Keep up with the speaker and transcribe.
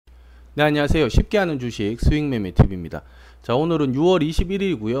네, 안녕하세요. 쉽게 하는 주식 스윙매매 팁입니다. 자, 오늘은 6월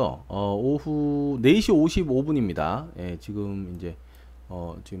 21일이고요. 오후 4시 55분입니다. 예, 지금 이제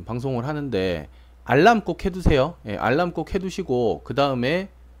지금 방송을 하는데 알람 꼭 해두세요. 예, 알람 꼭 해두시고 그 다음에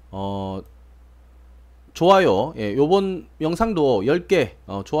좋아요. 예, 요번 영상도 10개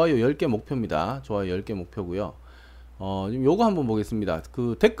좋아요 10개 목표입니다. 좋아요 10개 목표고요. 지금 요거 한번 보겠습니다.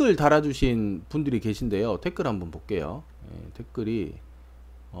 그 댓글 달아주신 분들이 계신데요. 댓글 한번 볼게요. 예, 댓글이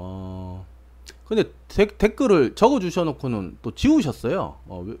근데 댓글을 적어 주셔놓고는 또 지우셨어요.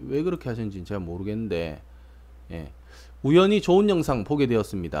 왜 그렇게 하셨는지 제가 모르겠는데, 예. 우연히 좋은 영상 보게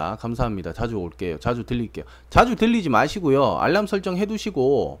되었습니다. 감사합니다. 자주 올게요. 자주 들릴게요. 자주 들리지 마시고요. 알람 설정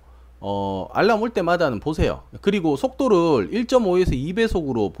해두시고, 알람 올 때마다는 보세요. 그리고 속도를 1.5에서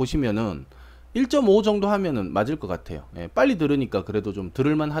 2배속으로 보시면은 1.5 정도 하면은 맞을 것 같아요. 예. 빨리 들으니까 그래도 좀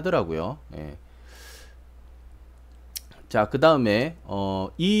들을만 하더라고요. 예. 자, 그 다음에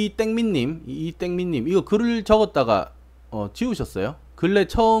이땡민님 이거 글을 적었다가 지우셨어요. 근래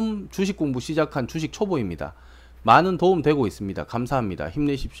처음 주식 공부 시작한 주식 초보입니다. 많은 도움 되고 있습니다. 감사합니다.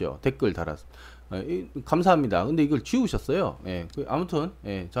 힘내십시오. 댓글 달아서 감사합니다. 근데 이걸 지우셨어요. 예, 아무튼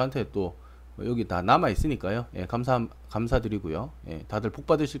예, 저한테 또 여기 다 남아 있으니까요. 예, 감사드리고요. 예, 다들 복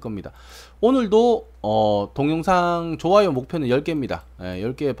받으실 겁니다. 오늘도 동영상 좋아요 목표는 10개입니다. 예,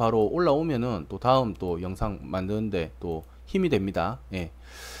 10개 바로 올라오면은 또 다음 또 영상 만드는데 또 힘이 됩니다. 예.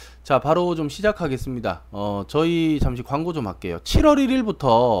 자, 바로 좀 시작하겠습니다. 저희 잠시 광고 좀 할게요. 7월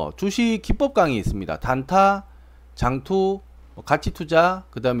 1일부터 주식 기법 강의 있습니다. 단타, 장투, 가치 투자,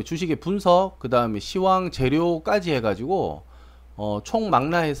 그 다음에 주식의 분석, 그 다음에 시황 재료까지 해가지고 총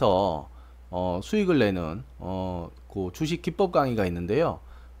망라해서 수익을 내는 그 주식 기법 강의가 있는데요.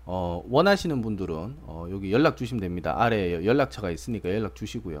 원하시는 분들은 여기 연락 주시면 됩니다. 아래에 연락처가 있으니까 연락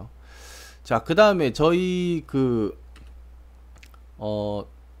주시고요. 자, 그 다음에 저희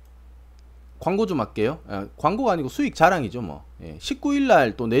광고 좀 할게요. 광고가 아니고 수익 자랑이죠 뭐.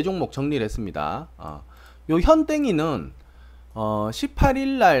 19일날 또 4종목 정리를 했습니다. 요 현땡이는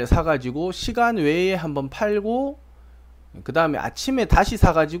 18일날 사가지고 시간 외에 한번 팔고 그 다음에 아침에 다시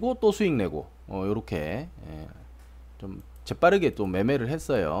사가지고 또 수익 내고 요렇게 좀 재빠르게 또 매매를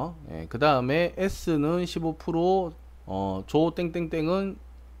했어요. 그 다음에 S는 15%, 조땡땡땡은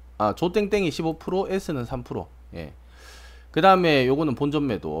조땡땡이 15%, S는 3%. 그 다음에 요거는 본전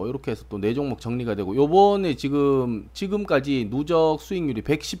매도 이렇게 해서 또 4종목 정리가 되고, 요번에 지금까지 누적 수익률이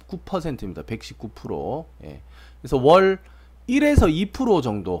 119%입니다. 119%. 그래서 월 1에서 2%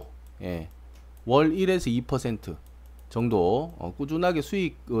 정도, 월 1에서 2% 정도 꾸준하게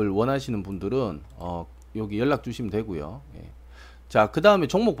수익을 원하시는 분들은 여기 연락 주시면 되고요. 자, 그 다음에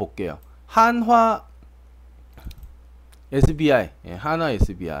종목 볼게요. 한화 SBI, 한화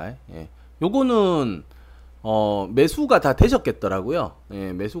SBI. 요거는 매수가 다 되셨겠더라고요.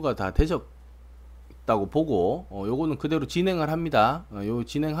 매수가 다 되셨다고 보고 요거는 그대로 진행을 합니다. 요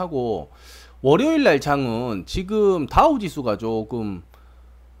진행하고, 월요일 날 장은 지금 다우 지수가 조금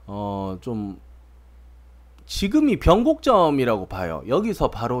좀 지금이 변곡점이라고 봐요.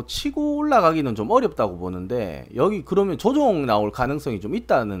 여기서 바로 치고 올라가기는 좀 어렵다고 보는데, 여기 그러면 조정 나올 가능성이 좀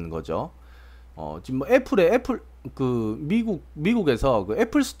있다는 거죠. 지금 뭐 미국에서 그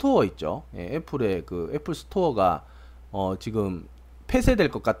애플 스토어 있죠. 애플의 그 애플 스토어가 지금 폐쇄될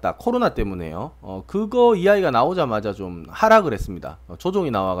것 같다. 코로나 때문에요. 그거 이야기가 나오자마자 좀 하락을 했습니다.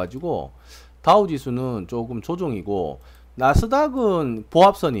 조정이 나와가지고 다우 지수는 조금 조정이고, 나스닥은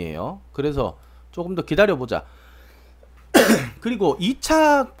보합선이에요. 그래서 조금 더 기다려보자. 그리고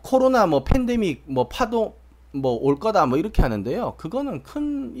 2차 코로나 뭐 팬데믹 뭐 파동 뭐 올 거다 뭐 이렇게 하는데요. 그거는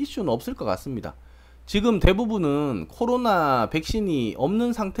큰 이슈는 없을 것 같습니다. 지금 대부분은 코로나 백신이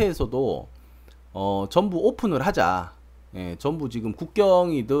없는 상태에서도 전부 오픈을 하자. 전부 지금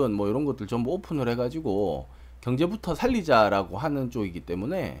국경이든 뭐 이런 것들 전부 오픈을 해가지고 경제부터 살리자라고 하는 쪽이기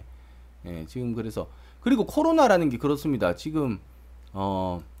때문에 지금 그래서, 그리고 코로나라는 게 그렇습니다. 지금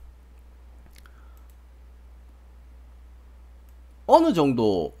어느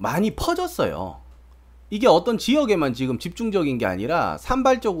정도 많이 퍼졌어요. 이게 어떤 지역에만 지금 집중적인 게 아니라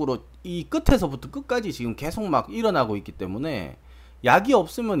산발적으로 이 끝에서부터 끝까지 지금 계속 막 일어나고 있기 때문에, 약이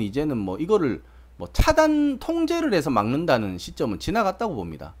없으면 이제는 뭐 이거를 뭐 차단 통제를 해서 막는다는 시점은 지나갔다고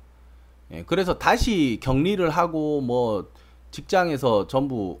봅니다. 그래서 다시 격리를 하고 뭐 직장에서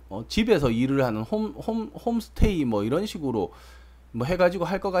전부 집에서 일을 하는 홈스테이 뭐 이런 식으로 뭐 해가지고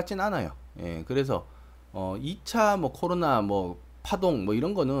할 것 같진 않아요. 그래서 2차 뭐 코로나 뭐 파동 뭐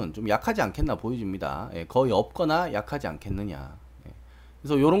이런 거는 좀 약하지 않겠나 보여집니다. 거의 없거나 약하지 않겠느냐.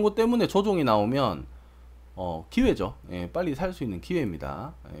 그래서 요런 것 때문에 조정이 나오면 기회죠. 빨리 살 수 있는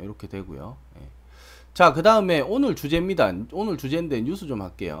기회입니다. 이렇게 되고요. 자, 그 다음에 오늘 주제입니다. 오늘 주제인데 뉴스 좀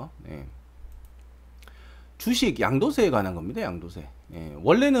할게요. 네. 주식 양도세에 관한 겁니다. 양도세. 예,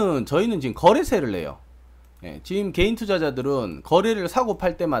 원래는 저희는 지금 거래세를 내요. 예, 지금 개인 투자자들은 거래를 사고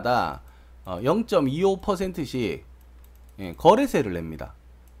팔 때마다 0.25%씩 예, 거래세를 냅니다.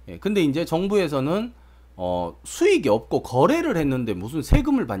 예, 근데 이제 정부에서는 수익이 없고 거래를 했는데 무슨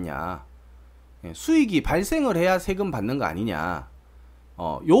세금을 받냐. 예, 수익이 발생을 해야 세금 받는 거 아니냐.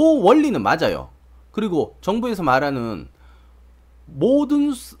 요 원리는 맞아요. 그리고 정부에서 말하는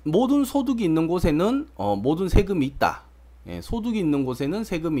모든 소득이 있는 곳에는 모든 세금이 있다. 예, 소득이 있는 곳에는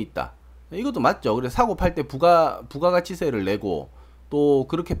세금이 있다. 이것도 맞죠. 그래서 사고 팔 때 부가가치세를 내고 또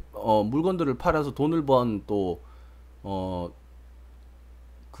그렇게 물건들을 팔아서 돈을 번 또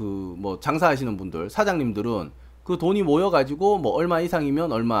그 뭐 장사하시는 분들 사장님들은 그 돈이 모여가지고 뭐 얼마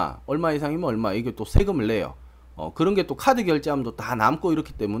이상이면 얼마 이상이면 얼마 이게 또 세금을 내요. 그런 게 또 카드 결제하면 다 남고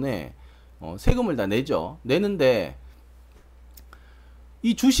이렇기 때문에 세금을 다 내죠. 내는데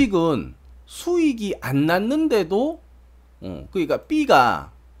이 주식은 수익이 안 났는데도 그러니까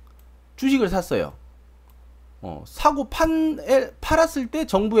B가 주식을 샀어요. 사고 팔았을 때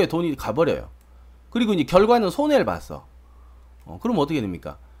정부에 돈이 가버려요. 그리고 이제 결과는 손해를 봤어. 그럼 어떻게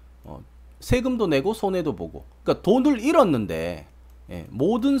됩니까? 세금도 내고 손해도 보고. 그러니까 돈을 잃었는데 예,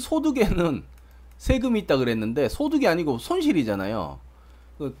 모든 소득에는 세금이 있다 그랬는데 소득이 아니고 손실이잖아요.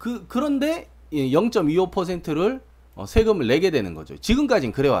 그런데 0.25%를 세금을 내게 되는 거죠.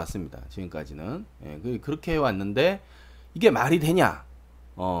 지금까지는 그래 왔습니다. 지금까지는 예, 그렇게 해왔는데 이게 말이 되냐?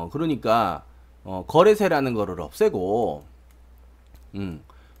 그러니까 거래세라는 거를 없애고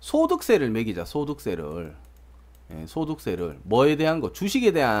소득세를 매기자. 소득세를 예, 소득세를 뭐에 대한 거?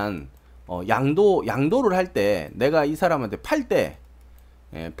 주식에 대한 양도를 할 때 내가 이 사람한테 팔 때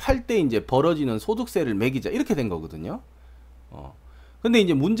이제 벌어지는 소득세를 매기자 이렇게 된 거거든요. 근데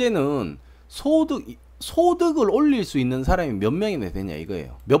이제 문제는 소득을 올릴 수 있는 사람이 몇 명이나 되냐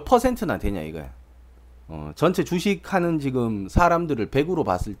이거예요. 몇 퍼센트나 되냐 이거야. 전체 주식하는 지금 사람들을 100으로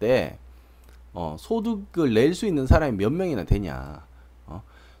봤을 때 소득을 낼 수 있는 사람이 몇 명이나 되냐.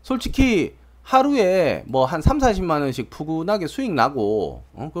 솔직히 하루에 뭐 한 3, 40만원씩 푸근하게 수익 나고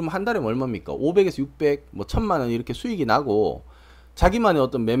그럼 한 달에 얼마입니까? 500에서 600, 뭐 1000만원 이렇게 수익이 나고 자기만의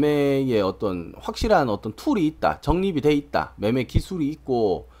어떤 매매의 어떤 확실한 어떤 툴이 있다. 정립이 돼 있다. 매매 기술이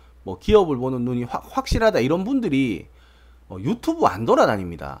있고 뭐 기업을 보는 눈이 확실하다. 이런 분들이 유튜브 안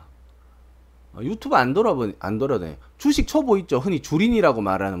돌아다닙니다. 유튜브 안 돌아다녀요. 주식 초보 있죠. 흔히 주린이라고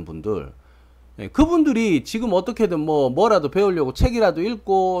말하는 분들. 예, 그분들이 지금 어떻게든 뭐라도 배우려고 책이라도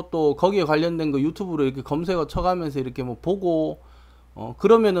읽고 또 거기에 관련된 거 유튜브로 이렇게 검색어 쳐가면서 이렇게 뭐 보고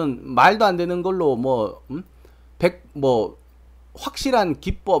그러면은 말도 안 되는 걸로 확실한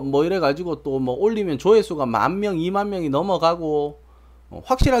기법 뭐 이래 가지고 또 뭐 올리면 조회수가 10,000명, 20,000명이 넘어가고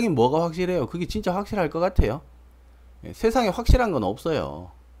확실하긴 뭐가 확실해요? 그게 진짜 확실할 것 같아요? 예, 세상에 확실한 건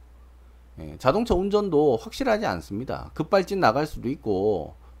없어요. 예, 자동차 운전도 확실하지 않습니다. 급발진 나갈 수도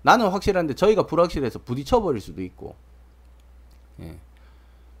있고 나는 확실한데 저희가 불확실해서 부딪혀버릴 수도 있고. 예.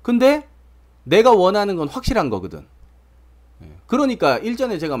 근데 내가 원하는 건 확실한 거거든. 예. 그러니까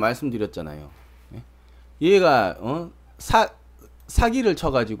일전에 제가 말씀드렸잖아요. 예. 얘가 사기를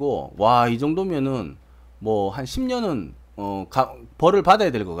쳐가지고 와 이 정도면은 뭐 한 10년은 벌을 받아야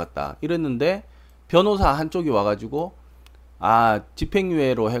될 것 같다 이랬는데 변호사 한쪽이 와가지고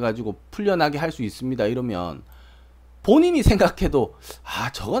집행유예로 해가지고 풀려나게 할 수 있습니다 이러면 본인이 생각해도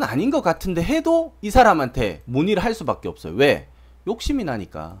저건 아닌 것 같은데 해도 이 사람한테 문의를 할 수밖에 없어요. 왜? 욕심이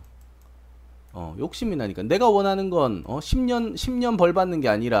나니까. 욕심이 나니까. 내가 원하는 건 10년 벌 받는 게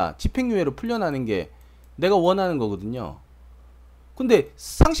아니라 집행유예로 풀려나는 게 내가 원하는 거거든요. 근데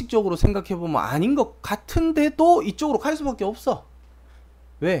상식적으로 생각해보면 아닌 것 같은데도 이쪽으로 갈 수밖에 없어.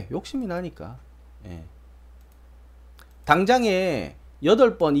 왜? 욕심이 나니까. 예. 당장에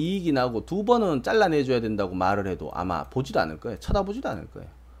 8번 이익이 나고 2번은 잘라내줘야 된다고 말을 해도 아마 보지도 않을 거예요. 쳐다보지도 않을 거예요.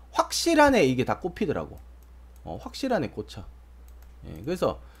 확실한 애 이게 다 꼽히더라고. 확실한 애 꽂혀. 예,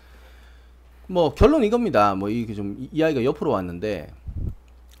 그래서 뭐 결론 이겁니다. 뭐 이게 좀 이야기가 옆으로 왔는데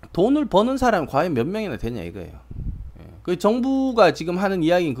돈을 버는 사람 과연 몇 명이나 되냐 이거예요. 예, 그 정부가 지금 하는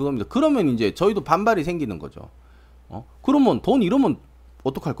이야기는 그겁니다. 그러면 이제 저희도 반발이 생기는 거죠. 그러면 돈 잃으면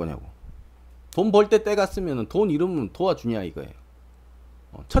어떡할 거냐고. 돈 벌 때 갔으면 돈 잃으면 도와주냐 이거예요.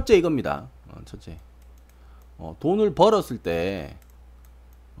 첫째 이겁니다. 첫째. 돈을 벌었을 때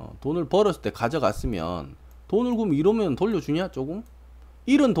가져갔으면 돈을 그럼 잃으면 돌려주냐 조금?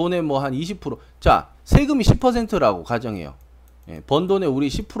 잃은 돈에 뭐 한 20%. 자, 세금이 10%라고 가정해요. 예, 번 돈에 우리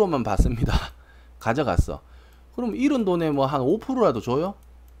 10%만 받습니다. 가져갔어. 그럼 잃은 돈에 뭐 한 5%라도 줘요?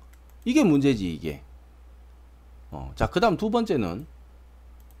 이게 문제지 이게. 자, 그 다음 두 번째는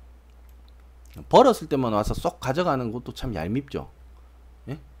벌었을 때만 와서 쏙 가져가는 것도 참 얄밉죠.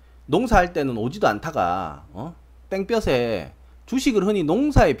 예? 농사할 때는 오지도 않다가 땡볕에 주식을 흔히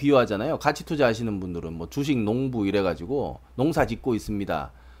농사에 비유하잖아요. 가치 투자하시는 분들은 뭐 주식 농부 이래가지고 농사 짓고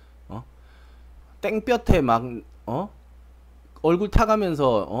있습니다. 땡볕에 막 얼굴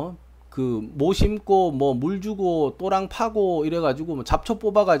타가면서 그 모 심고 뭐 물 주고 또랑 파고 이래가지고 뭐 잡초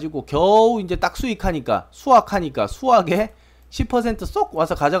뽑아가지고 겨우 이제 딱 수확하니까 수확에 10% 쏙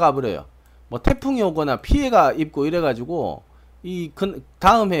와서 가져가 버려요. 뭐 태풍이 오거나 피해가 입고 이래가지고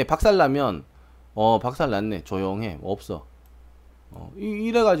다음 해에 박살나면 박살났네 조용해 없어.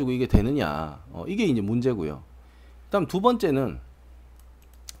 이래가지고 이게 되느냐. 이게 이제 문제고요. 다음 두 번째는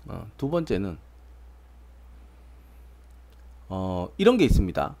이런 게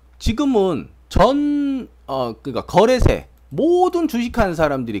있습니다. 지금은 그러니까 거래세, 모든 주식하는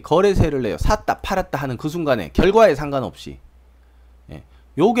사람들이 거래세를 내요. 샀다 팔았다 하는 그 순간에 결과에 상관없이. 예,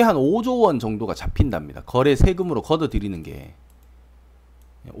 요게 한 5조 원 정도가 잡힌답니다. 거래 세금으로 걷어들이는 게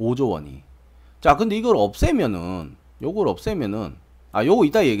 5조 원이. 자, 근데 이걸 없애면은 요거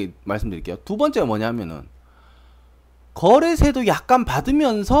이따 말씀드릴게요. 두 번째가 뭐냐면은 거래세도 약간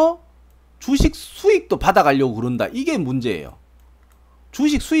받으면서 주식 수익도 받아가려고 그런다. 이게 문제예요.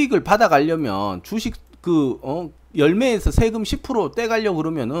 주식 수익을 받아가려면 주식 열매에서 세금 10% 떼가려고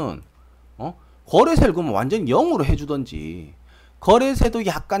그러면은 거래세를 그러면 완전 0으로 해주던지 거래세도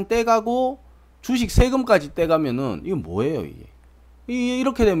약간 떼가고 주식 세금까지 떼가면은 이건 뭐예요 이게?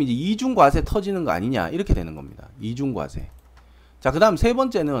 이렇게 되면 이제 이중과세 터지는 거 아니냐 이렇게 되는 겁니다. 이중과세. 자, 그 다음 세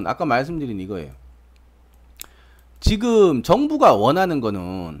번째는 아까 말씀드린 이거예요. 지금 정부가 원하는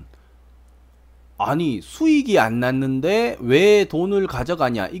거는 아니 수익이 안 났는데 왜 돈을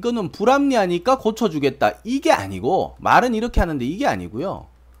가져가냐, 이거는 불합리하니까 고쳐주겠다, 이게 아니고, 말은 이렇게 하는데 이게 아니고요.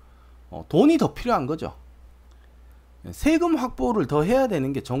 돈이 더 필요한 거죠. 세금 확보를 더 해야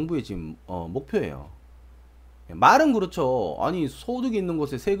되는 게 정부의 지금 목표예요. 말은 그렇죠. 아니 소득이 있는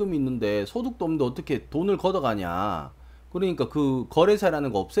곳에 세금이 있는데 소득도 없는데 어떻게 돈을 걷어가냐. 그러니까 그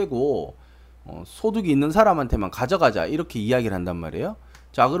거래세라는 거 없애고 소득이 있는 사람한테만 가져가자 이렇게 이야기를 한단 말이에요.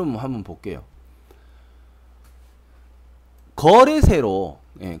 자, 그럼 한번 볼게요. 거래세로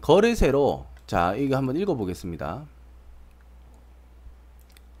자, 이거 한번 읽어보겠습니다.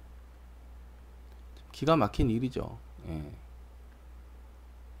 기가 막힌 일이죠. 예.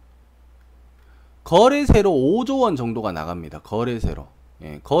 거래세로 5조 원 정도가 나갑니다. 거래세로.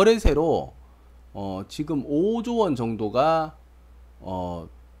 예, 거래세로 지금 5조 원 정도가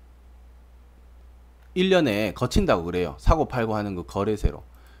 1년에 거친다고 그래요. 사고 팔고 하는 그 거래세로.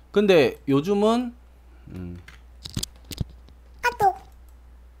 근데 요즘은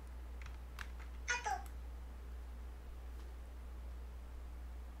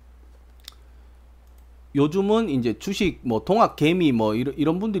요즘은 이제 주식 뭐 동학개미 뭐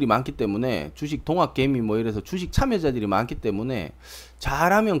이런 분들이 많기 때문에, 주식 동학개미 뭐 이래서 주식 참여자들이 많기 때문에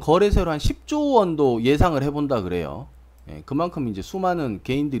잘하면 거래세로 한 10조 원도 예상을 해본다 그래요. 예, 그만큼 이제 수많은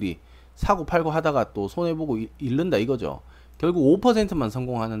개인들이 사고 팔고 하다가 또 손해보고 잃는다 이거죠. 결국 5%만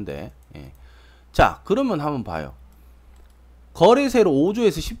성공하는데. 예. 자, 그러면 한번 봐요. 거래세로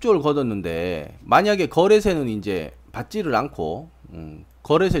 5조에서 10조를 걷었는데 만약에 거래세는 이제 받지를 않고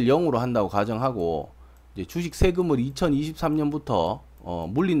거래세를 0으로 한다고 가정하고 이제 주식 세금을 2023년부터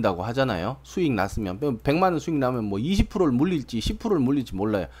물린다고 하잖아요. 수익 났으면 100만원 수익 나면 뭐 20%를 물릴지 10%를 물릴지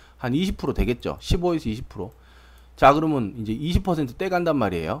몰라요. 한 20% 되겠죠. 15에서 20%. 자, 그러면 이제 20% 떼간단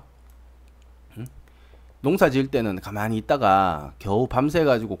말이에요. 농사 지을 때는 가만히 있다가 겨우 밤새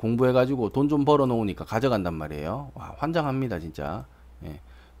가지고 공부해 가지고 돈 좀 벌어 놓으니까 가져간단 말이에요. 와, 환장합니다 진짜. 예.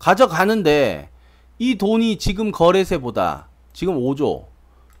 가져가는데 이 돈이 지금 거래세보다 지금 5조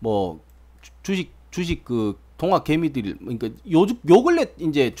뭐 주식 그 동학개미들이, 그러니까 요 근래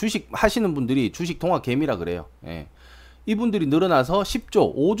이제 주식 하시는 분들이 주식 동학개미라 그래요. 예. 이분들이 늘어나서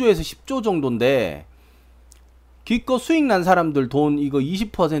 10조, 5조에서 10조 정도인데 기껏 수익 난 사람들 돈 이거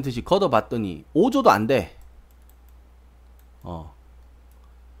 20%씩 걷어봤더니 5조도 안 돼.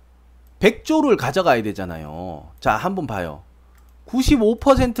 100조를 가져가야 되잖아요. 자, 한번 봐요.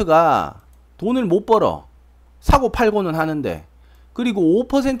 95%가 돈을 못 벌어. 사고 팔고는 하는데. 그리고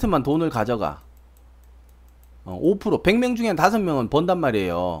 5%만 돈을 가져가. 5%. 100명 중에 한 5명은 번단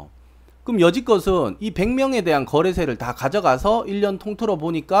말이에요. 그럼 여지껏은 이 100명에 대한 거래세를 다 가져가서 1년 통틀어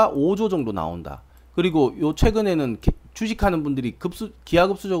보니까 5조 정도 나온다. 그리고 요 최근에는 주식하는 분들이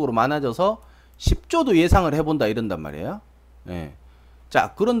기하급수적으로 많아져서 10조도 예상을 해본다 이런단 말이에요. 예.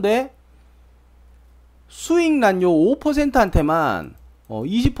 자, 그런데 수익 난 요 5%한테만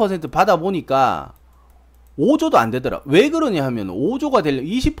 20% 받아보니까 5조도 안 되더라. 왜 그러냐 하면 5조가 되려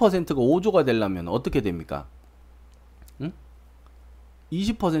 20%가 5조가 되려면 어떻게 됩니까? 응?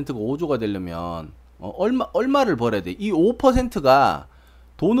 20%가 5조가 되려면 얼마를 벌어야 돼? 이 5%가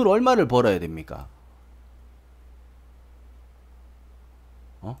돈을 얼마를 벌어야 됩니까?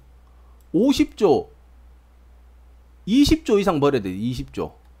 50조 20조 이상 벌어야 돼.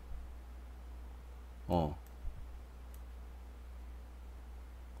 20조.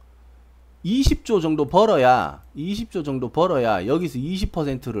 20조 정도 벌어야 20조 정도 벌어야 여기서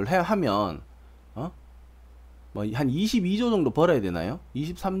 20%를 하면 뭐 한 22조 정도 벌어야 되나요?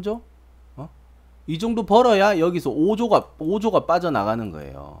 23조? 이 정도 벌어야 여기서 5조가 빠져나가는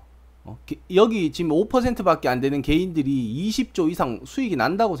거예요. 여기 지금 5%밖에 안 되는 개인들이 20조 이상 수익이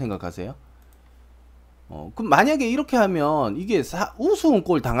난다고 생각하세요? 그럼 만약에 이렇게 하면 이게 우스운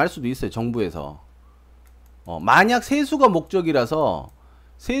꼴 당할 수도 있어요. 정부에서. 만약 세수가 목적이라서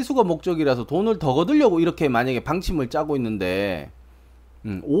돈을 더 거두려고 이렇게 만약에 방침을 짜고 있는데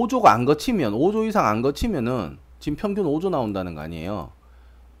 5조가 안 거치면 5조 이상 안 거치면은 지금 평균 5조 나온다는 거 아니에요.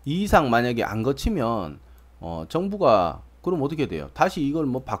 이 이상 만약에 안 거치면 정부가 그럼 어떻게 돼요? 다시 이걸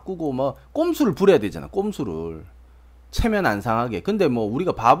뭐 바꾸고 뭐 꼼수를 부려야 되잖아. 꼼수를 체면 안 상하게. 근데 뭐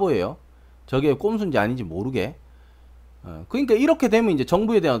우리가 바보예요. 저게 꼼수인지 아닌지 모르게. 그러니까 이렇게 되면 이제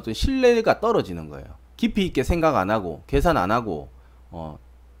정부에 대한 어떤 신뢰가 떨어지는 거예요. 깊이 있게 생각 안 하고 계산 안 하고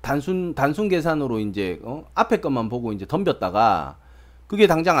단순 계산으로 이제 앞에 것만 보고 이제 덤볐다가 그게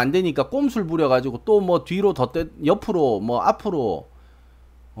당장 안 되니까 꼼수를 부려가지고 또 뭐 뒤로 옆으로 뭐 앞으로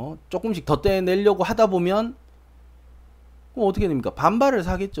조금씩 더 떼내려고 하다 보면 어떻게 됩니까? 반발을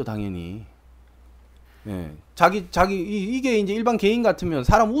사겠죠, 당연히. 예. 이게 이제 일반 개인 같으면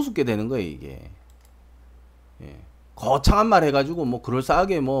사람 우습게 되는 거예요, 이게. 예. 거창한 말 해가지고 뭐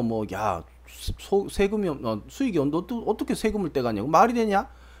그럴싸하게 야 세금이 수익이 어떻게 세금을 떼가냐고 말이 되냐?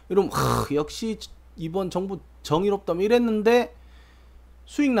 이러면 역시 이번 정부 정의롭다 이랬는데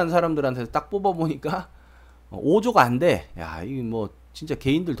수익 난 사람들한테 딱 뽑아보니까 5조가 안 돼. 야, 이거 뭐 진짜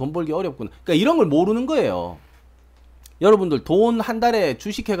개인들 돈 벌기 어렵구나. 그러니까 이런 걸 모르는 거예요. 여러분들 돈 한 달에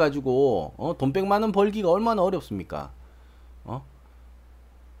주식해가지고 돈 100만 원 벌기가 얼마나 어렵습니까?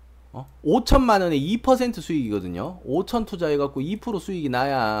 5천만 원에 2% 수익이거든요. 5천 투자해갖고 2% 수익이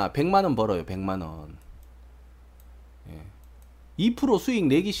나야 100만 원 벌어요. 100만 원. 예. 2% 수익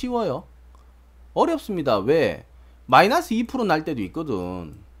내기 쉬워요. 어렵습니다. 왜? 마이너스 2% 날 때도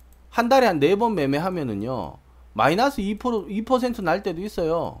있거든. 한 달에 한 4번 매매하면은요. 마이너스 2% 날 때도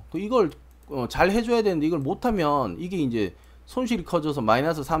있어요. 이걸 잘 해줘야 되는데 이걸 못하면 이게 이제 손실이 커져서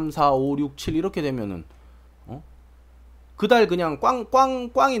마이너스 3, 4, 5, 6, 7 이렇게 되면은 그달 그냥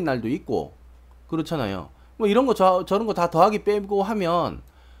꽝인 날도 있고 그렇잖아요. 뭐 이런 거 저런 거 다 더하기 빼고 하면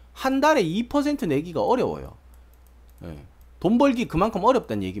한 달에 2% 내기가 어려워요. 예. 돈 벌기 그만큼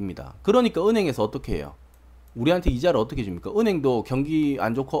어렵다는 얘기입니다. 그러니까 은행에서 어떻게 해요? 우리한테 이자를 어떻게 줍니까? 은행도 경기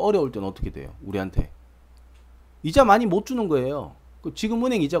안 좋고 어려울 때는 어떻게 돼요? 우리한테 이자 많이 못 주는 거예요. 지금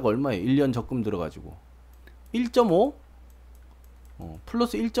은행 이자가 얼마예요? 1년 적금 들어가지고 1.5?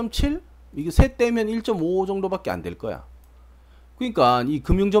 플러스 1.7? 이게 셋 떼면 1.5 정도밖에 안 될 거야. 그러니까 이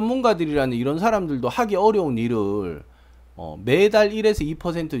금융 전문가들이라는 이런 사람들도 하기 어려운 일을 매달 1에서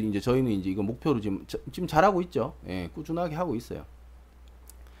 2% 이제 저희는 이제 이거 목표로 지금 잘하고 있죠. 예, 꾸준하게 하고 있어요.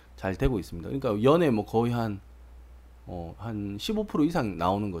 잘 되고 있습니다. 그러니까 연에 뭐 거의 한 15% 이상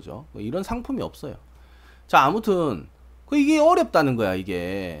나오는 거죠. 이런 상품이 없어요. 자, 아무튼 이게 어렵다는 거야,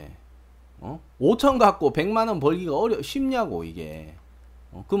 이게. 5천 갖고 100만 원 벌기가 쉽냐고, 이게.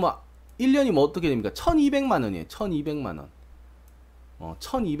 그럼 1년이면 어떻게 됩니까? 1200만 원이에요. 1200만 원.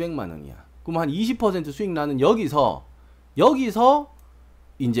 1200만 원이야. 그럼 한 20% 수익 나는 여기서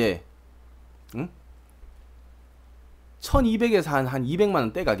이제 1200에서 한 200만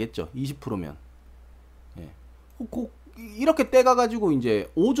원 떼가겠죠. 20%면. 예. 이렇게 떼가가지고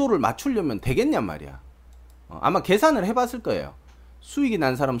이제 5조를 맞추려면 되겠냔 말이야. 아마 계산을 해봤을 거예요. 수익이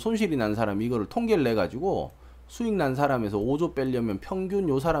난 사람, 손실이 난 사람 이거를 통계를 내가지고 수익 난 사람에서 5조 빼려면 평균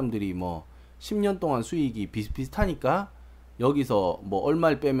요 사람들이 뭐 10년 동안 수익이 비슷비슷하니까 여기서 뭐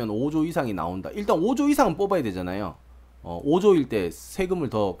얼마를 빼면 5조 이상이 나온다. 일단 5조 이상은 뽑아야 되잖아요. 5조일 때 세금을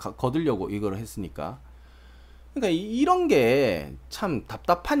더 거두려고 이걸 했으니까. 그러니까 이런 게 참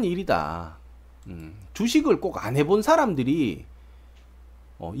답답한 일이다. 주식을 꼭 안 해본 사람들이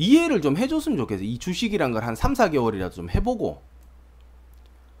이해를 좀 해줬으면 좋겠어요. 이 주식이란 걸 한 3, 4개월이라도 좀 해보고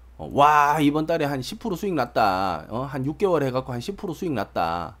와 이번 달에 한 10% 수익 났다. 한 6개월 해갖고 한 10% 수익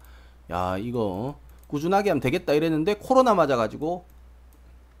났다. 야 이거 꾸준하게 하면 되겠다 이랬는데 코로나 맞아가지고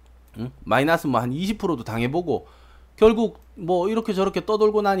마이너스 뭐 한 20%도 당해보고 결국 뭐 이렇게 저렇게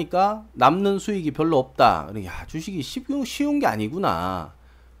떠돌고 나니까 남는 수익이 별로 없다. 야 주식이 쉬운 게 아니구나.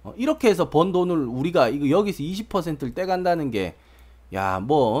 이렇게 해서 번 돈을 우리가 이거 여기서 20%를 떼간다는 게 야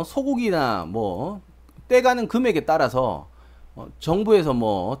뭐 소고기나 뭐 떼가는 금액에 따라서 정부에서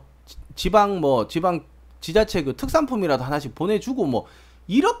뭐 지방 지자체 그 특산품이라도 하나씩 보내주고 뭐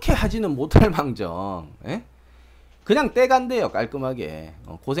이렇게 하지는 못할 망정, 에? 그냥 떼간대요 깔끔하게.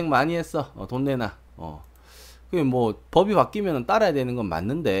 고생 많이 했어. 돈 내놔. 그게 뭐 법이 바뀌면 따라야 되는 건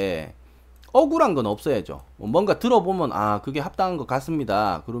맞는데 억울한 건 없어야죠. 뭔가 들어보면 아 그게 합당한 것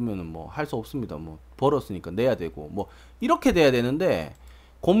같습니다. 그러면은 뭐 할 수 없습니다. 뭐 벌었으니까 내야 되고 뭐 이렇게 돼야 되는데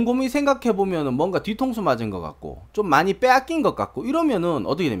곰곰이 생각해 보면은 뭔가 뒤통수 맞은 것 같고 좀 많이 빼앗긴 것 같고 이러면은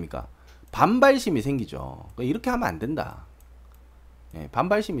어떻게 됩니까? 반발심이 생기죠. 이렇게 하면 안 된다. 예,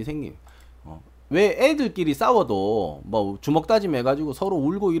 반발심이 생기. 왜 애들끼리 싸워도 뭐 주먹 다짐 해가지고 서로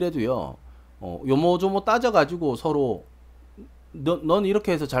울고 이래도요. 요모조모 따져가지고 서로 넌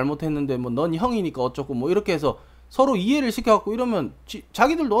이렇게 해서 잘못했는데 뭐 넌 형이니까 어쩌고 뭐 이렇게 해서 서로 이해를 시켜갖고 이러면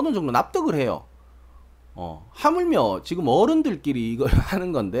자기들도 어느 정도 납득을 해요. 하물며 지금 어른들끼리 이걸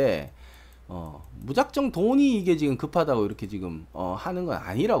하는 건데 무작정 돈이 이게 지금 급하다고 이렇게 지금 하는 건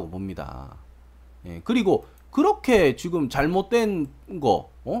아니라고 봅니다. 예, 그리고 그렇게 지금 잘못된 거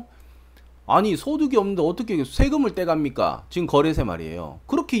아니 소득이 없는데 어떻게 세금을 떼갑니까? 지금 거래세 말이에요.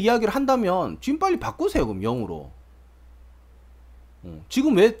 그렇게 이야기를 한다면 지금 빨리 바꾸세요. 그럼 0으로.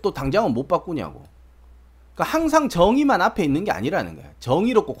 지금 왜 또 당장은 못 바꾸냐고. 그러니까 항상 정의만 앞에 있는 게 아니라는 거야.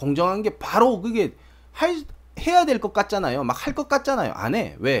 정의롭고 공정한 게 바로 그게 해야 될 것 같잖아요. 막 할 것 같잖아요. 안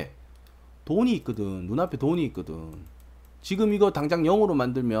해. 왜? 돈이 있거든. 눈앞에 돈이 있거든. 지금 이거 당장 0으로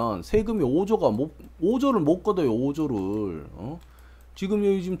만들면 세금이 5조를 못 걷어요. 5조를. 지금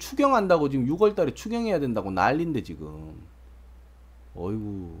여기 지금 추경한다고 지금 6월 달에 추경해야 된다고 난린데 지금.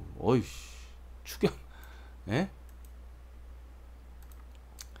 어이구. 어이씨. 추경. 예?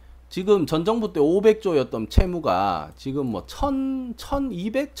 지금 전 정부 때 500조였던 채무가 지금 뭐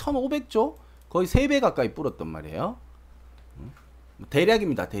 1200, 1500조? 거의 3배 가까이 불었단 말이에요.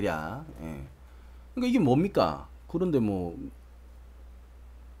 대략입니다, 대략. 예. 그러니까 이게 뭡니까? 그런데 뭐,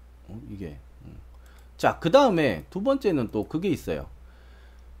 이게. 자, 그 다음에 두 번째는 또 그게 있어요.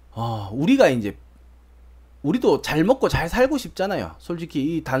 우리가 이제, 우리도 잘 먹고 잘 살고 싶잖아요.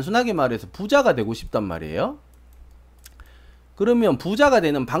 솔직히 이 단순하게 말해서 부자가 되고 싶단 말이에요. 그러면 부자가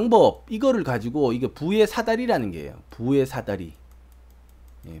되는 방법, 이거를 가지고 이게 부의 사다리라는 게예요. 부의 사다리.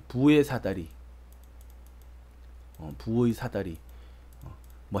 예, 부의 사다리. 부의 사다리.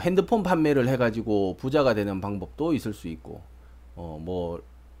 뭐 핸드폰 판매를 해가지고 부자가 되는 방법도 있을 수 있고, 뭐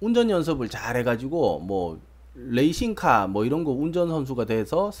운전 연습을 잘 해가지고 뭐 레이싱카 뭐 이런 거 운전 선수가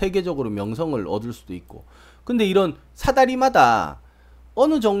돼서 세계적으로 명성을 얻을 수도 있고. 근데 이런 사다리마다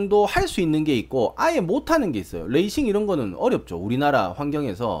어느 정도 할 수 있는 게 있고 아예 못하는 게 있어요. 레이싱 이런 거는 어렵죠. 우리나라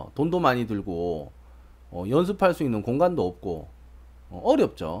환경에서 돈도 많이 들고 연습할 수 있는 공간도 없고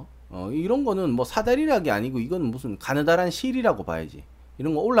어렵죠. 이런 거는 뭐 사다리락이 아니고 이건 무슨 가느다란 실이라고 봐야지.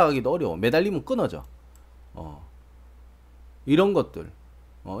 이런 거 올라가기도 어려워. 매달리면 끊어져. 이런 것들.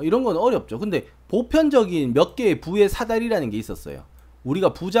 이런 건 어렵죠. 근데 보편적인 몇 개의 부의 사다리라는 게 있었어요.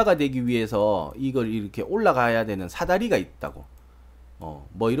 우리가 부자가 되기 위해서 이걸 이렇게 올라가야 되는 사다리가 있다고.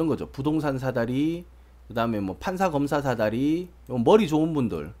 뭐 이런 거죠. 부동산 사다리, 그 다음에 뭐 판사 검사 사다리, 머리 좋은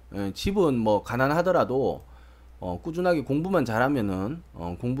분들, 집은 뭐 가난하더라도 꾸준하게 공부만 잘하면은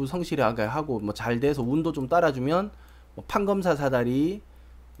공부 성실하게 하고 뭐 잘 돼서 운도 좀 따라주면 뭐 판검사 사다리,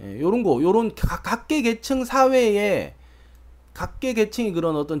 요런 거, 요런 각계 계층 사회에 각계 계층이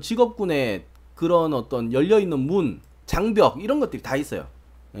그런 어떤 직업군의 그런 어떤 열려있는 문, 장벽 이런 것들이 다 있어요.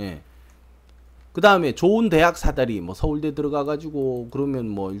 예. 그 다음에 좋은 대학 사다리, 뭐 서울대 들어가가지고 그러면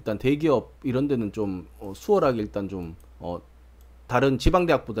뭐 일단 대기업 이런 데는 좀 수월하게 일단 좀 다른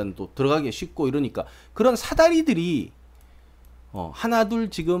지방대학보다는 또 들어가기 쉽고 이러니까 그런 사다리들이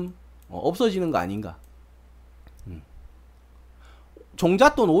하나둘 지금 없어지는 거 아닌가.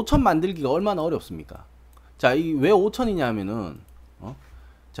 종잣돈 5천 만들기가 얼마나 어렵습니까? 자, 이 왜 5천이냐 하면은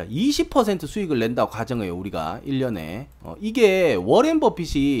자, 20% 수익을 낸다고 가정해요. 우리가 1년에. 이게 워렌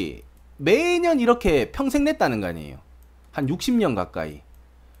버핏이 매년 이렇게 평생 냈다는 거 아니에요. 한 60년 가까이.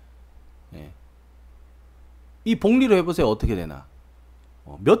 예. 이 복리로 해보세요. 어떻게 되나.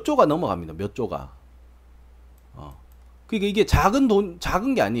 몇 조가 넘어갑니다. 몇 조가. 그러니까 이게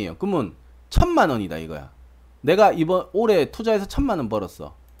작은 게 아니에요. 그러면 1000만 원이다 이거야. 내가 올해 투자해서 1000만 원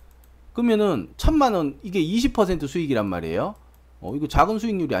벌었어. 그러면은 1000만 원 이게 20% 수익이란 말이에요. 이거 작은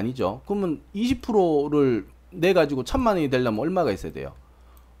수익률이 아니죠. 그러면 20%를 내 가지고 1000만 원이 되려면 얼마가 있어야 돼요?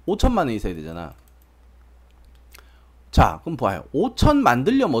 5천만 원 있어야 되잖아. 자, 그럼 봐요. 5천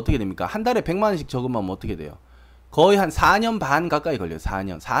만들려면 어떻게 됩니까? 한 달에 100만 원씩 저금하면 어떻게 돼요? 거의 한 4년 반 가까이 걸려요.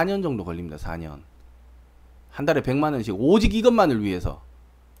 4년 정도 걸립니다. 4년. 한 달에 100만 원씩 오직 이것만을 위해서.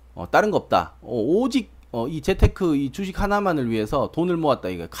 다른 거 없다. 오직 이 재테크 이 주식 하나만을 위해서 돈을 모았다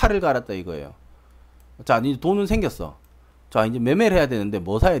이거예요. 칼을 갈았다 이거예요. 자, 이제 돈은 생겼어. 자, 이제 매매를 해야 되는데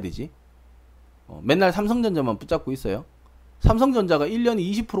뭐 사야 되지? 맨날 삼성전자만 붙잡고 있어요. 삼성전자가 1년에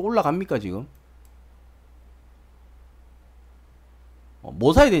 20% 올라갑니까 지금?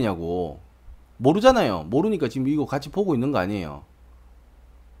 뭐 사야 되냐고. 모르잖아요. 모르니까 지금 이거 같이 보고 있는 거 아니에요.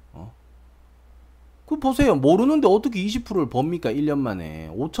 그 보세요. 모르는데 어떻게 20%를 법니까 1년 만에.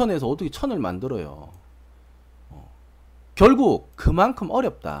 5천에서 어떻게 1000을 만들어요. 결국 그만큼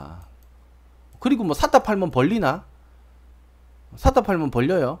어렵다. 그리고 뭐 샀다 팔면 벌리나? 샀다 팔면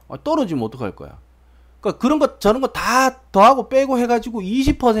벌려요. 떨어지면 어떡할 거야. 그러니까 그런 거 저런 거 다 더하고 빼고 해가지고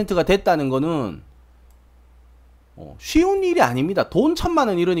 20%가 됐다는 거는 쉬운 일이 아닙니다. 돈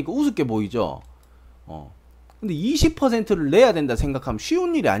 1000만원 이러니까 우습게 보이죠. 근데 20%를 내야 된다 생각하면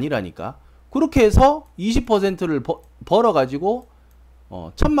쉬운 일이 아니라니까. 그렇게 해서 20%를 벌어가지고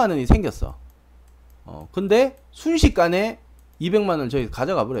 1000만원이 생겼어. 근데 순식간에 200만원을 저희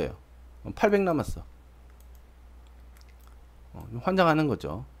가져가 버려요. 800 남았어. 환장하는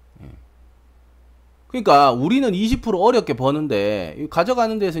거죠. 예. 그러니까 우리는 20% 어렵게 버는데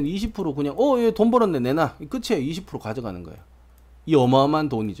가져가는 데서는 20% 그냥 돈 벌었네 내놔 끝이에요. 20% 가져가는 거예요. 이 어마어마한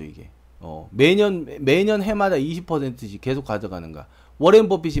돈이죠 이게. 매년 해마다 20%씩 계속 가져가는 거야. 워렌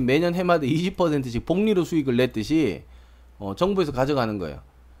버핏이 매년 해마다 20%씩 복리로 수익을 냈듯이 정부에서 가져가는 거예요.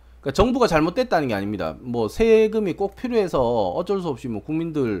 그러니까 정부가 잘못됐다는 게 아닙니다. 뭐 세금이 꼭 필요해서 어쩔 수 없이 뭐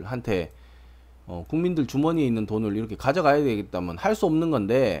국민들한테 국민들 주머니에 있는 돈을 이렇게 가져가야 되겠다면 할 수 없는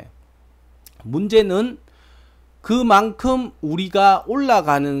건데, 문제는 그만큼 우리가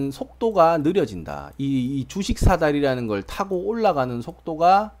올라가는 속도가 느려진다. 이 주식 사다리라는 걸 타고 올라가는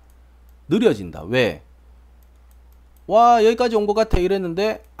속도가 느려진다. 왜? 와 여기까지 온 것 같아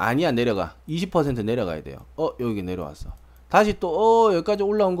이랬는데 아니야 내려가. 20% 내려가야 돼요. 여기 내려왔어. 다시 또 여기까지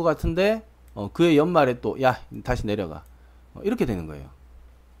올라온 것 같은데 그해 연말에 또 야 다시 내려가. 이렇게 되는 거예요.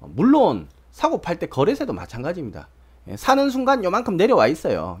 물론 사고 팔 때 거래세도 마찬가지입니다. 사는 순간 요만큼 내려와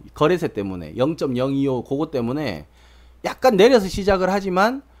있어요. 거래세 때문에 0.025 그거 때문에 약간 내려서 시작을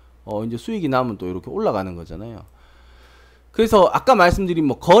하지만 이제 수익이 나면 또 이렇게 올라가는 거잖아요. 그래서 아까 말씀드린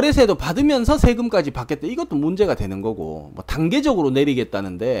뭐 거래세도 받으면서 세금까지 받겠다, 이것도 문제가 되는 거고, 뭐 단계적으로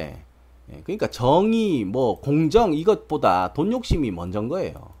내리겠다는데, 그러니까 정의 뭐 공정 이것보다 돈 욕심이 먼저인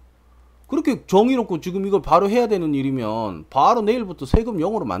거예요. 그렇게 정의롭고 지금 이걸 바로 해야 되는 일이면 바로 내일부터 세금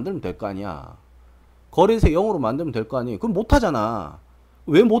 0으로 만들면 될 거 아니야. 거래세 0으로 만들면 될 거 아니에요. 그럼 못하잖아.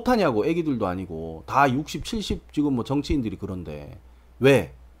 왜 못하냐고. 애기들도 아니고 다 60, 70 지금 뭐 정치인들이 그런데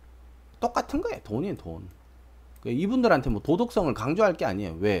왜? 똑같은 거예요. 돈이에요 돈. 이분들한테 뭐 도덕성을 강조할 게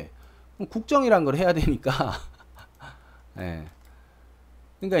아니에요. 왜? 국정이란 걸 해야 되니까. 예.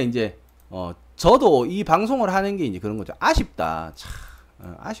 그러니까 이제 저도 이 방송을 하는 게 이제 그런 거죠. 아쉽다. 참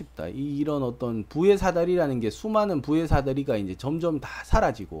아쉽다. 이런 어떤 부의 사다리라는 게, 수많은 부의 사다리가 이제 점점 다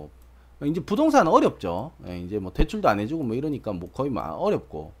사라지고, 이제 부동산은 어렵죠. 예, 이제 뭐 대출도 안 해주고 뭐 이러니까 뭐 거의 막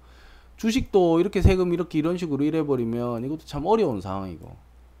어렵고, 주식도 이렇게 세금 이렇게 이런 식으로 이래버리면 이것도 참 어려운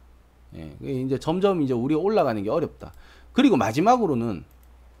상황이고, 예, 이제 점점 이제 우리가 올라가는 게 어렵다. 그리고 마지막으로는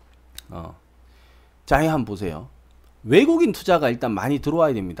자, 한번 보세요. 외국인 투자가 일단 많이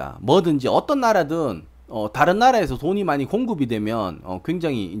들어와야 됩니다. 뭐든지 어떤 나라든 다른 나라에서 돈이 많이 공급이 되면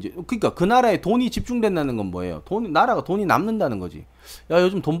굉장히 이제, 그러니까 그 나라에 돈이 집중된다는 건 뭐예요? 나라가 돈이 남는다는 거지. 야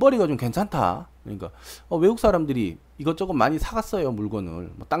요즘 돈벌이가 좀 괜찮다. 그러니까 외국 사람들이 이것저것 많이 사갔어요.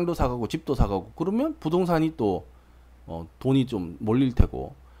 물건을 뭐 땅도 사가고 집도 사가고, 그러면 부동산이 또 돈이 좀 몰릴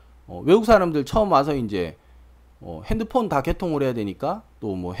테고, 외국 사람들 처음 와서 이제 핸드폰 다 개통을 해야 되니까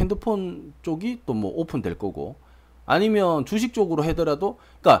또 뭐 핸드폰 쪽이 또 뭐 오픈될 거고, 아니면 주식 쪽으로 하더라도,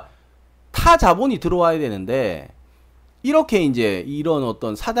 그러니까 타 자본이 들어와야 되는데, 이렇게 이제 이런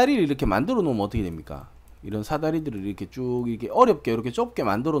어떤 사다리를 이렇게 만들어 놓으면 어떻게 됩니까? 이런 사다리들을 이렇게 쭉 이렇게 어렵게 이렇게 좁게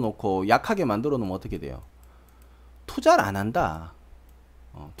만들어 놓고 약하게 만들어 놓으면 어떻게 돼요? 투자를 안 한다.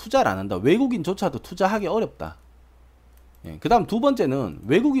 투자를 안 한다. 외국인조차도 투자하기 어렵다. 예, 그 다음 두 번째는,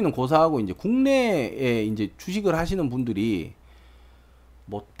 외국인은 고사하고 이제 국내에 이제 주식을 하시는 분들이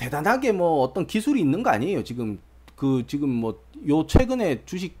뭐 대단하게 뭐 어떤 기술이 있는 거 아니에요. 지금 뭐 요 최근에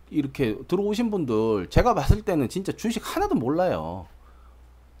주식 이렇게 들어오신 분들 제가 봤을 때는 진짜 주식 하나도 몰라요.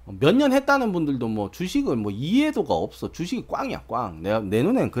 몇 년 했다는 분들도 뭐 주식을 뭐 이해도가 없어. 주식이 꽝이야 꽝. 내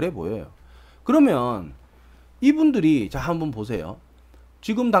눈엔 그래 보여요. 그러면 이분들이 자 한번 보세요.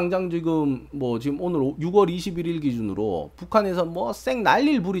 지금 당장 지금 오늘 6월 21일 기준으로 북한에서 뭐 쌩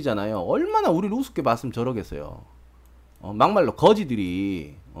난리를 부리잖아요. 얼마나 우리를 우습게 봤으면 저러겠어요. 막말로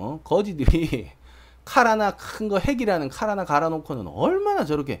거지들이 칼 하나 큰 거, 핵이라는 칼 하나 갈아놓고는 얼마나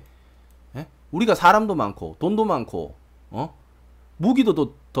저렇게, 예? 우리가 사람도 많고 돈도 많고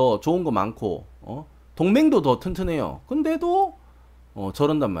무기도 더 좋은 거 많고 동맹도 더 튼튼해요. 근데도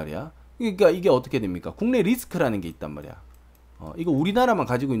저런단 말이야. 그러니까 이게 어떻게 됩니까? 국내 리스크라는 게 있단 말이야. 이거 우리나라만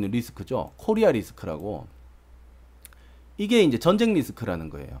가지고 있는 리스크죠. 코리아 리스크라고. 이게 이제 전쟁 리스크라는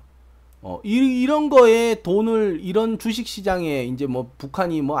거예요. 이런 거에 돈을, 이런 주식 시장에 이제 뭐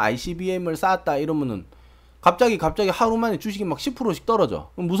북한이 뭐 ICBM을 쐈다 이러면은 갑자기 하루 만에 주식이 막 10%씩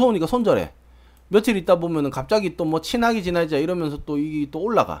떨어져. 그럼 무서우니까 손절해. 며칠 있다 보면은 갑자기 또 뭐 친하게 지내자 이러면서 또 이게 또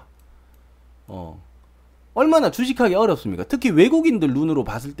올라가. 얼마나 주식하기 어렵습니까? 특히 외국인들 눈으로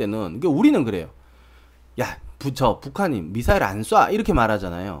봤을 때는, 그러니까 우리는 그래요. 야, 북한이 미사일 안 쏴 이렇게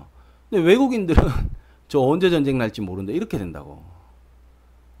말하잖아요. 근데 외국인들은 저 언제 전쟁 날지 모른다 이렇게 된다고.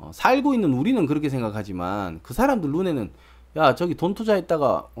 살고 있는 우리는 그렇게 생각하지만 그 사람들 눈에는 야, 저기 돈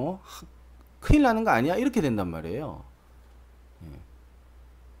투자했다가 큰일 나는 거 아니야 이렇게 된단 말이에요.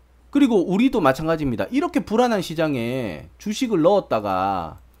 그리고 우리도 마찬가지입니다. 이렇게 불안한 시장에 주식을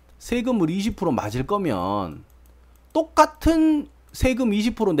넣었다가 세금을 20% 맞을 거면, 똑같은 세금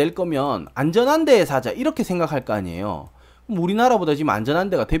 20% 낼 거면 안전한 데에 사자 이렇게 생각할 거 아니에요. 그럼 우리나라보다 지금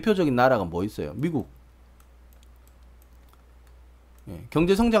안전한 데가, 대표적인 나라가 뭐 있어요? 미국.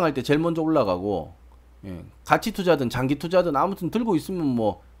 경제 성장할 때 제일 먼저 올라가고, 가치 투자든 장기 투자든 아무튼 들고 있으면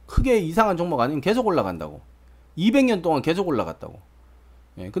뭐 크게 이상한 종목 아니면 계속 올라간다고. 200년 동안 계속 올라갔다고.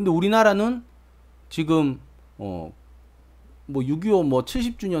 근데 우리나라는 지금 뭐 6.25 뭐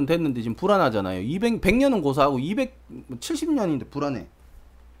 70주년 됐는데 지금 불안하잖아요. 100년은 고사하고 270년인데 불안해.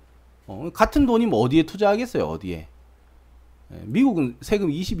 같은 돈이 뭐 어디에 투자하겠어요? 어디에? 미국은 세금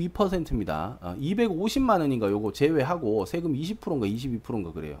 22%입니다. 250만 원인가 요거 제외하고 세금 20%인가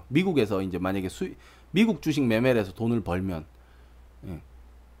 22%인가 그래요. 미국에서 이제 만약에 미국 주식 매매를 해서 돈을 벌면.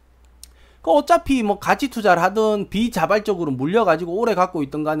 그 어차피 뭐 가치 투자를 하든 비자발적으로 물려가지고 오래 갖고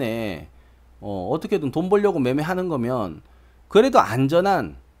있던 간에 어떻게든 돈 벌려고 매매하는 거면 그래도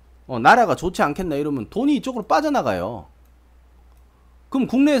안전한 나라가 좋지 않겠나 이러면 돈이 이쪽으로 빠져나가요. 그럼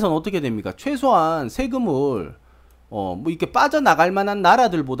국내에서는 어떻게 됩니까? 최소한 세금을 뭐 이렇게 빠져나갈 만한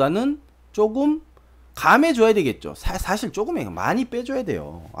나라들보다는 조금 감해줘야 되겠죠. 사실 조금 많이 빼줘야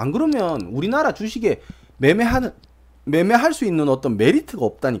돼요. 안 그러면 우리나라 주식에 매매할 수 있는 어떤 메리트가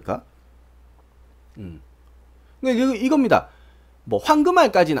없다니까. 이겁니다. 뭐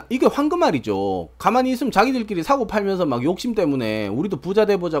황금알까지는, 이게 황금알이죠. 가만히 있으면 자기들끼리 사고 팔면서 막 욕심 때문에 우리도 부자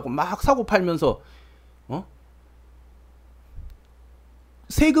돼보자고 막 사고 팔면서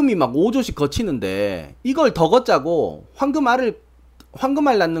세금이 막 5조씩 거치는데 이걸 더 걷자고 황금알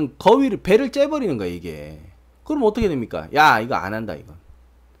낳는 거위를 배를 째버리는 거야 이게. 그럼 어떻게 됩니까? 야, 이거 안 한다 이거.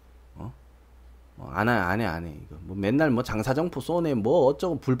 안 해. 이거 뭐 맨날 뭐 장사정포 쏘네 뭐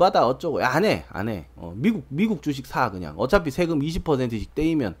어쩌고 불바다 어쩌고. 야, 안 해. 미국 주식 사 그냥. 어차피 세금 20%씩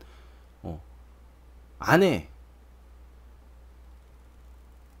떼이면 안 해.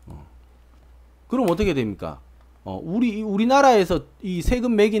 그럼 어떻게 됩니까? 우리나라에서 이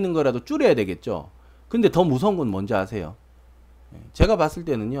세금 매기는 거라도 줄여야 되겠죠. 근데 더 무서운 건 뭔지 아세요? 제가 봤을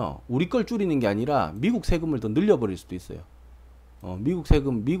때는요, 우리 걸 줄이는 게 아니라 미국 세금을 더 늘려버릴 수도 있어요. 미국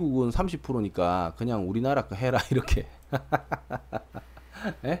세금, 미국은 30%니까 그냥 우리나라 거 해라 이렇게.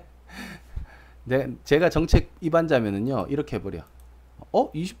 예? 제가 정책 입안자면은요 이렇게 해버려.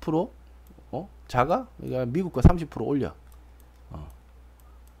 20%? 작아? 미국 거 30% 올려.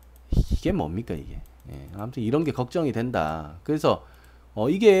 이게 뭡니까 이게? 아무튼 이런 게 걱정이 된다. 그래서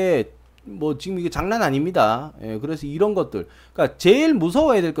이게 뭐 지금 이게 장난 아닙니다. 그래서 이런 것들, 그러니까 제일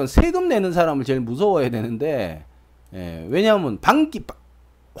무서워야 될 건 세금 내는 사람을 제일 무서워해야 되는데, 왜냐하면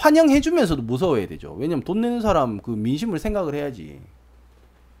환영해주면서도 무서워야 되죠. 왜냐면 돈 내는 사람 그 민심을 생각을 해야지.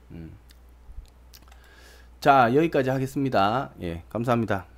 자, 여기까지 하겠습니다. 감사합니다.